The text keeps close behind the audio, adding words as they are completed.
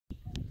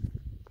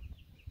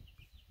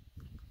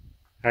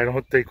I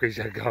don't think we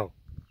should go.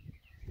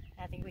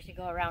 I think we should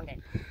go around it.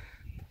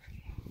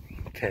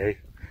 Okay.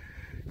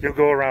 You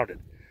go around it.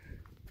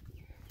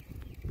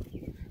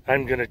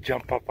 I'm gonna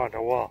jump up on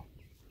the wall.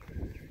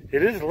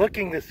 It is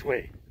looking this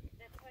way.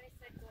 That's what I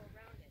said, go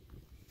around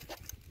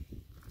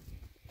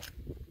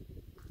it.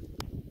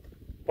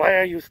 Why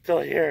are you still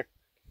here?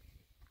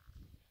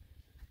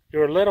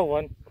 You're a little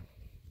one.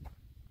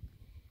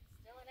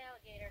 Still an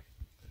alligator.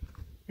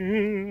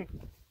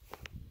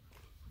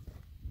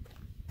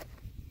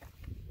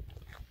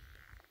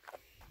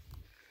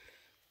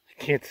 I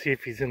can't see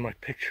if he's in my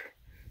picture.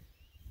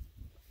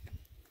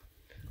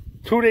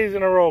 2 days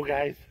in a row,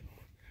 guys.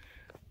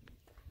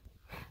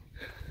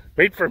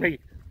 Wait for me.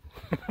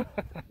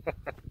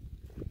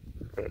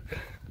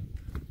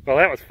 Well,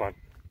 that was fun.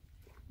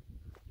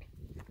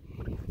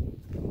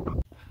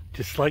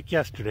 Just like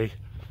yesterday,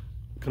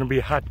 gonna be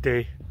a hot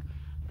day.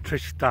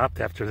 Trish stopped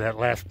after that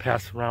last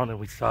pass around and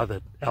we saw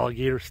that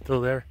alligator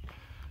still there.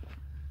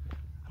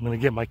 I'm gonna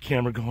get my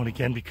camera going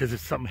again because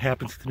if something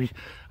happens to me,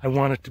 I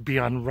want it to be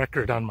on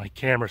record on my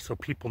camera so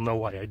people know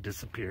why I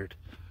disappeared.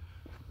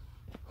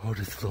 Oh,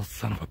 this little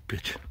son of a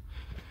bitch.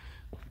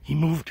 He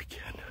moved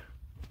again.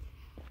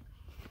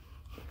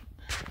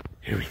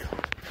 Here we go.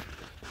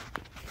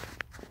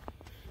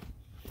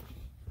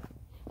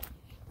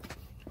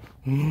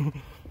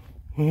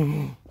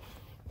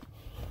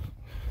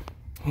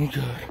 Oh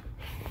God.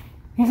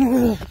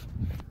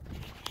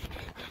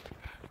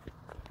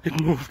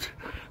 It moved.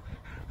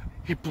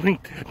 He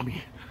blinked at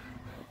me.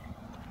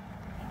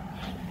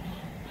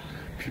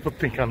 People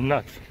think I'm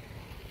nuts.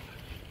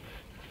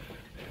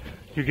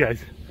 You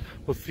guys,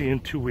 we'll see you in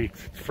 2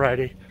 weeks. It's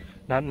Friday,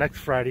 not next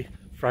Friday,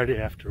 Friday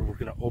after. We're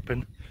gonna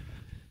open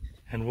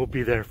and we'll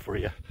be there for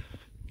you.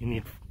 You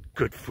need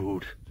good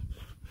food.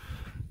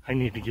 I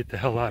need to get the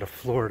hell out of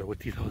Florida with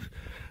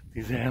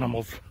these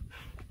animals.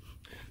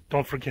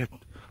 Don't forget,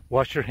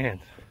 wash your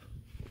hands.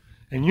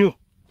 And you,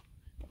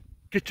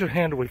 get your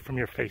hand away from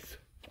your face.